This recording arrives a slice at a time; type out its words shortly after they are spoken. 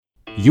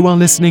You are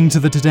listening to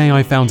the Today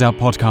I Found Out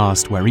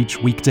podcast, where each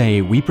weekday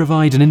we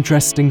provide an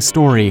interesting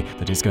story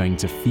that is going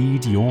to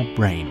feed your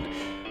brain.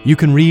 You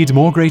can read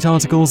more great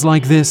articles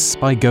like this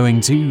by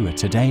going to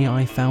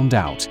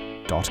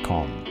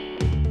todayifoundout.com.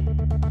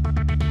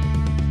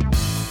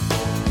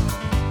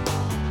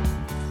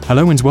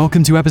 Hello and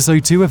welcome to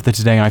episode 2 of the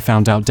Today I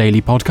Found Out Daily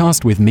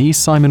podcast with me,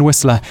 Simon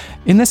Whistler.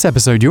 In this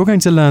episode, you're going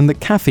to learn that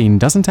caffeine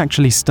doesn't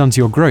actually stunt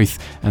your growth,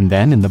 and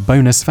then in the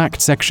bonus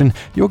fact section,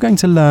 you're going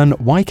to learn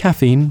why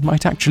caffeine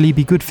might actually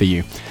be good for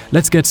you.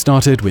 Let's get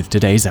started with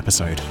today's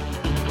episode.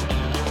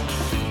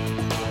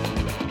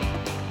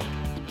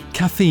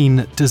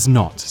 Caffeine does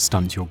not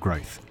stunt your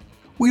growth.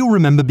 We all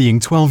remember being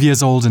 12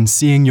 years old and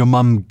seeing your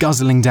mum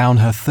guzzling down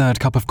her third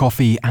cup of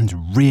coffee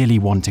and really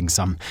wanting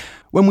some.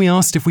 When we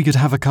asked if we could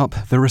have a cup,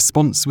 the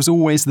response was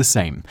always the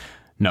same.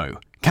 No,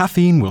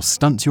 caffeine will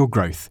stunt your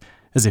growth,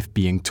 as if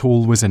being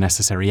tall was a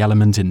necessary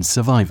element in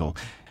survival.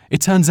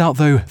 It turns out,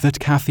 though, that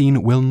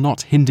caffeine will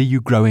not hinder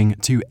you growing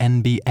to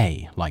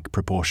NBA-like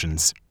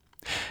proportions.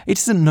 It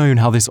isn't known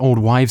how this old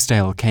wives'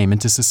 tale came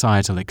into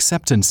societal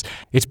acceptance.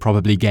 It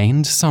probably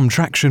gained some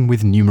traction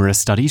with numerous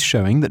studies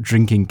showing that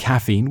drinking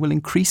caffeine will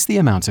increase the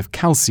amount of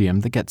calcium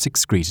that gets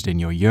excreted in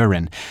your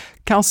urine.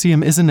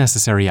 Calcium is a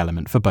necessary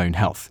element for bone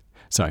health.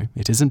 So,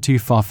 it isn't too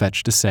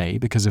far-fetched to say,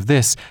 because of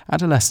this,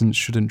 adolescents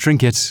shouldn't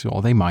drink it,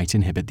 or they might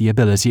inhibit the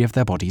ability of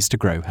their bodies to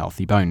grow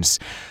healthy bones.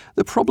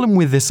 The problem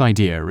with this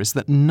idea is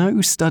that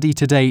no study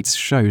to date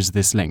shows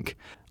this link.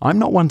 I'm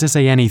not one to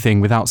say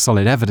anything without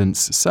solid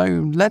evidence,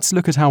 so let's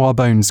look at how our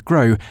bones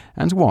grow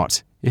and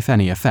what, if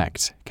any,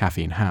 effect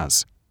caffeine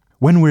has.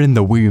 When we're in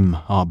the womb,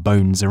 our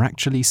bones are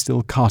actually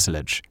still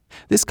cartilage.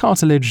 This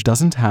cartilage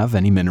doesn't have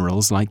any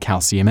minerals like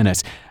calcium in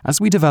it. As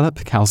we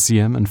develop,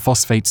 calcium and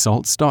phosphate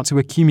salts start to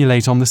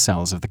accumulate on the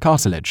cells of the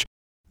cartilage.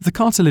 The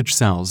cartilage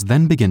cells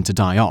then begin to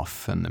die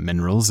off, and the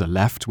minerals are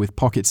left with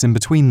pockets in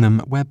between them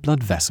where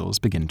blood vessels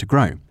begin to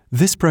grow.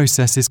 This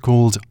process is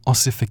called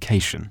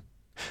ossification.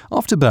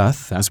 After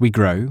birth, as we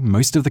grow,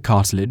 most of the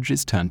cartilage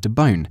is turned to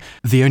bone.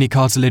 The only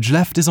cartilage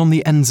left is on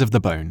the ends of the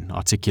bone,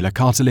 articular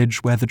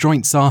cartilage where the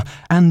joints are,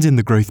 and in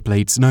the growth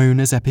plates known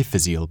as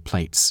epiphyseal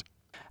plates.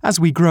 As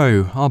we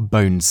grow, our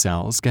bone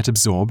cells get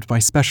absorbed by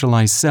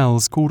specialized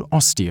cells called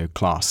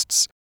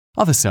osteoclasts.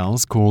 Other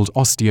cells called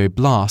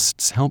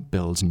osteoblasts help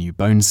build new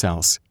bone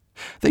cells.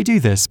 They do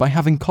this by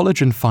having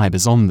collagen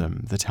fibers on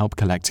them that help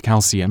collect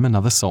calcium and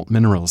other salt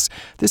minerals.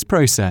 This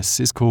process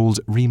is called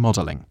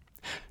remodeling.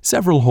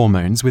 Several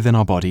hormones within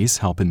our bodies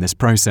help in this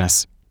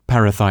process: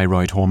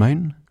 parathyroid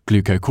hormone,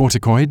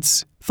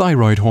 glucocorticoids,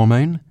 thyroid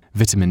hormone,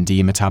 vitamin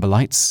D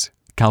metabolites,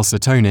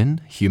 calcitonin,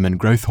 human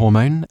growth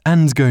hormone,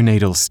 and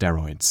gonadal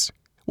steroids.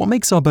 What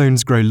makes our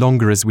bones grow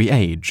longer as we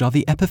age are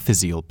the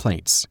epiphyseal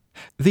plates.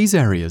 These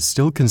areas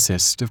still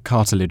consist of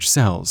cartilage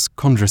cells,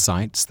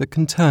 chondrocytes, that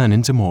can turn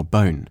into more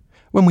bone.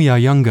 When we are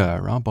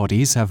younger, our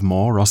bodies have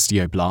more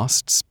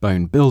osteoblasts,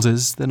 bone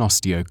builders, than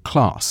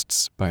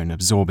osteoclasts, bone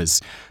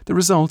absorbers. The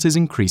result is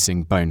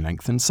increasing bone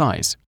length and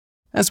size.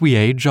 As we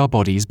age, our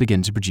bodies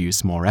begin to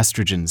produce more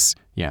estrogens.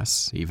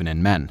 Yes, even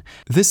in men.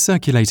 This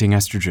circulating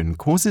estrogen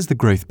causes the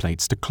growth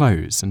plates to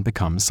close and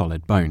become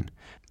solid bone.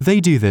 They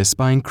do this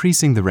by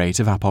increasing the rate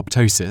of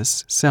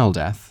apoptosis, cell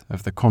death,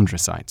 of the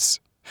chondrocytes.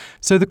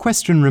 So the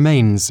question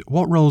remains,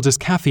 what role does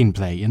caffeine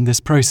play in this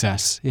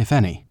process, if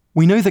any?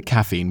 We know that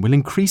caffeine will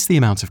increase the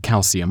amount of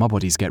calcium our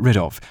bodies get rid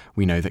of.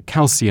 We know that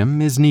calcium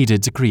is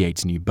needed to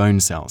create new bone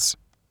cells.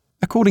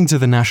 According to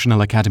the National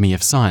Academy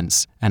of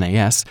Science,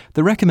 NAS,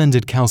 the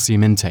recommended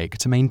calcium intake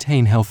to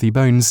maintain healthy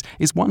bones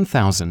is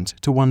 1,000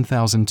 to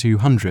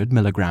 1,200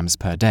 milligrams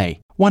per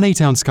day. 1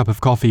 8-ounce cup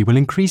of coffee will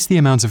increase the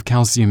amount of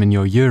calcium in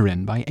your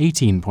urine by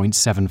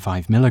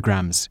 18.75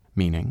 milligrams,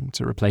 meaning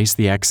to replace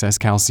the excess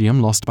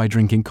calcium lost by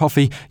drinking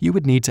coffee, you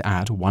would need to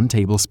add 1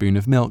 tablespoon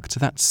of milk to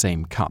that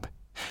same cup.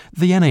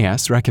 The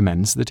NAS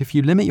recommends that if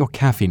you limit your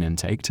caffeine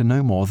intake to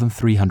no more than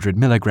 300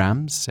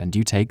 milligrams and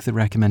you take the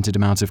recommended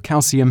amount of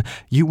calcium,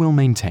 you will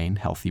maintain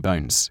healthy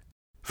bones.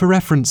 For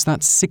reference,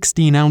 that's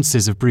 16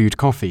 ounces of brewed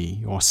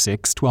coffee or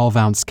 6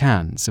 12-ounce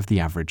cans of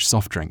the average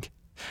soft drink.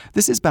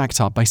 This is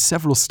backed up by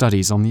several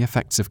studies on the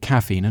effects of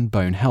caffeine and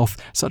bone health,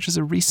 such as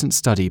a recent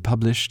study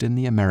published in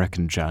the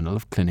American Journal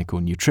of Clinical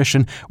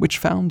Nutrition, which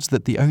found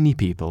that the only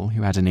people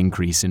who had an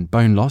increase in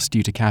bone loss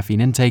due to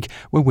caffeine intake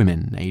were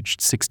women aged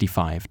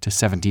 65 to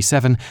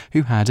 77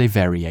 who had a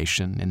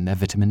variation in their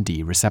vitamin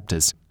D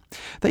receptors.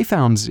 They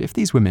found if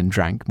these women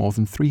drank more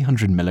than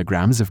 300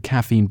 milligrams of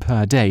caffeine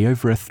per day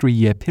over a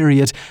 3-year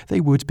period, they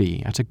would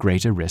be at a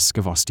greater risk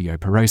of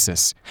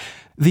osteoporosis.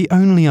 The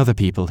only other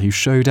people who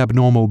showed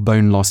abnormal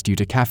bone loss due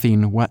to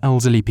caffeine were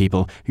elderly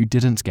people who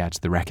didn't get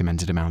the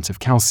recommended amount of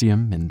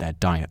calcium in their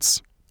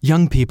diets.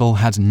 Young people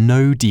had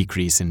no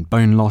decrease in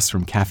bone loss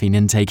from caffeine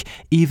intake,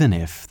 even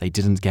if they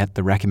didn't get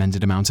the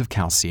recommended amount of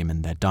calcium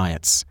in their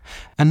diets.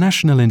 A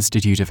National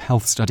Institute of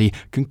Health study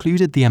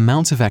concluded the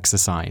amount of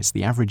exercise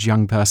the average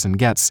young person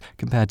gets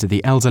compared to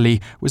the elderly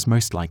was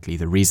most likely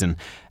the reason.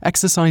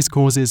 Exercise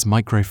causes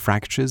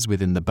microfractures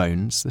within the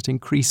bones that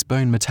increase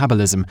bone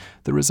metabolism.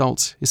 The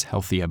result is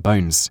healthier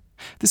bones.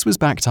 This was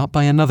backed up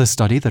by another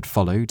study that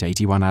followed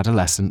 81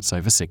 adolescents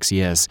over 6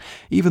 years.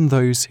 Even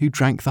those who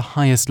drank the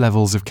highest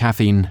levels of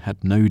caffeine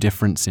had no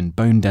difference in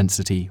bone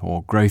density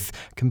or growth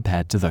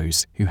compared to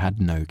those who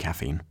had no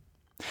caffeine.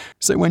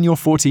 So when your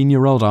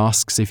 14-year-old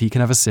asks if he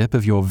can have a sip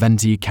of your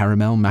venti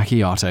caramel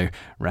macchiato,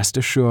 rest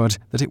assured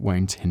that it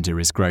won't hinder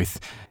his growth.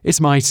 It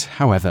might,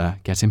 however,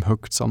 get him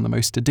hooked on the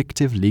most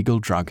addictive legal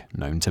drug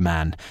known to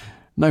man.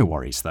 No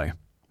worries though,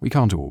 we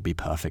can't all be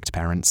perfect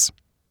parents.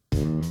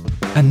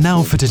 And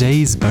now for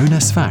today's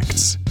bonus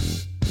facts.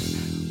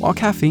 While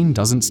caffeine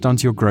doesn't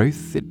stunt your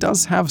growth, it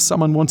does have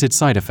some unwanted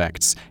side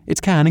effects.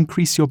 It can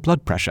increase your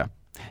blood pressure.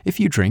 If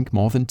you drink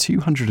more than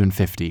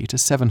 250 to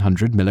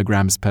 700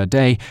 milligrams per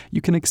day, you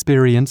can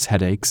experience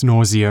headaches,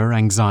 nausea,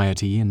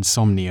 anxiety,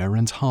 insomnia,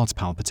 and heart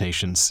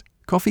palpitations.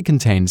 Coffee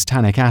contains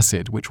tannic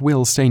acid, which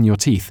will stain your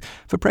teeth.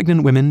 For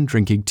pregnant women,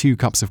 drinking 2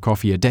 cups of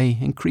coffee a day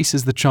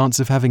increases the chance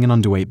of having an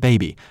underweight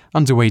baby.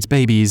 Underweight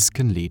babies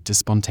can lead to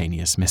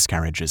spontaneous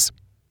miscarriages.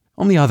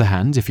 On the other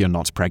hand, if you're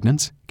not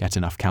pregnant, get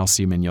enough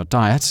calcium in your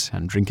diet,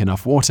 and drink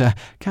enough water,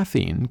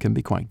 caffeine can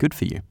be quite good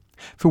for you.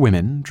 For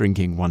women,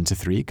 drinking 1 to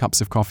 3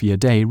 cups of coffee a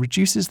day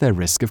reduces their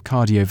risk of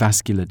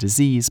cardiovascular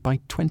disease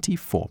by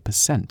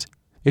 24%.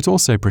 It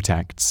also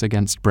protects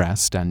against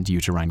breast and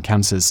uterine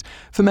cancers.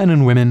 For men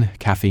and women,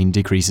 caffeine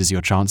decreases your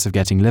chance of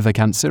getting liver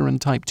cancer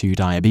and type 2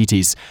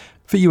 diabetes.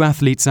 For you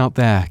athletes out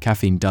there,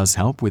 caffeine does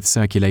help with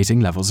circulating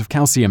levels of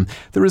calcium.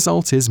 The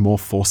result is more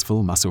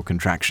forceful muscle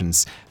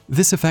contractions.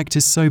 This effect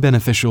is so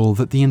beneficial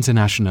that the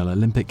International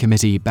Olympic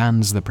Committee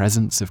bans the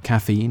presence of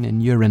caffeine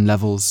in urine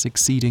levels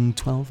exceeding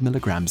 12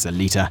 milligrams a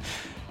litre.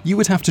 You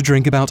would have to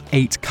drink about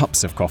 8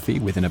 cups of coffee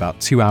within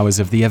about 2 hours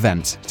of the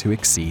event to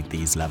exceed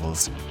these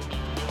levels.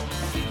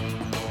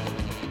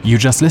 You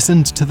just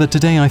listened to the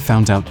Today I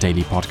Found Out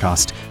Daily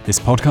podcast. This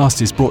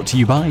podcast is brought to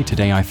you by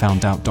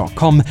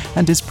todayifoundout.com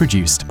and is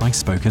produced by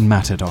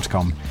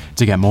spokenmatter.com.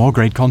 To get more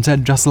great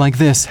content just like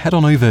this, head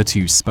on over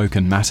to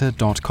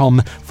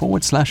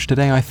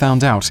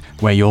spokenmatter.com/todayifoundout,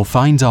 where you'll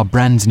find our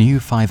brand new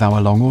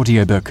 5-hour-long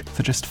audiobook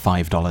for just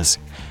 $5.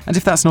 And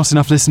if that's not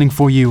enough listening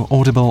for you,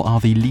 Audible are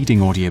the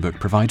leading audiobook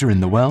provider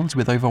in the world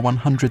with over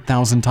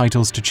 100,000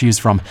 titles to choose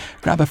from.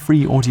 Grab a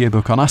free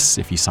audiobook on us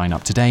if you sign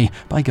up today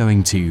by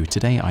going to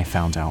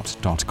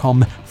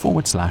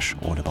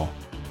todayifoundout.com/audible.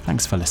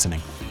 Thanks for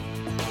listening.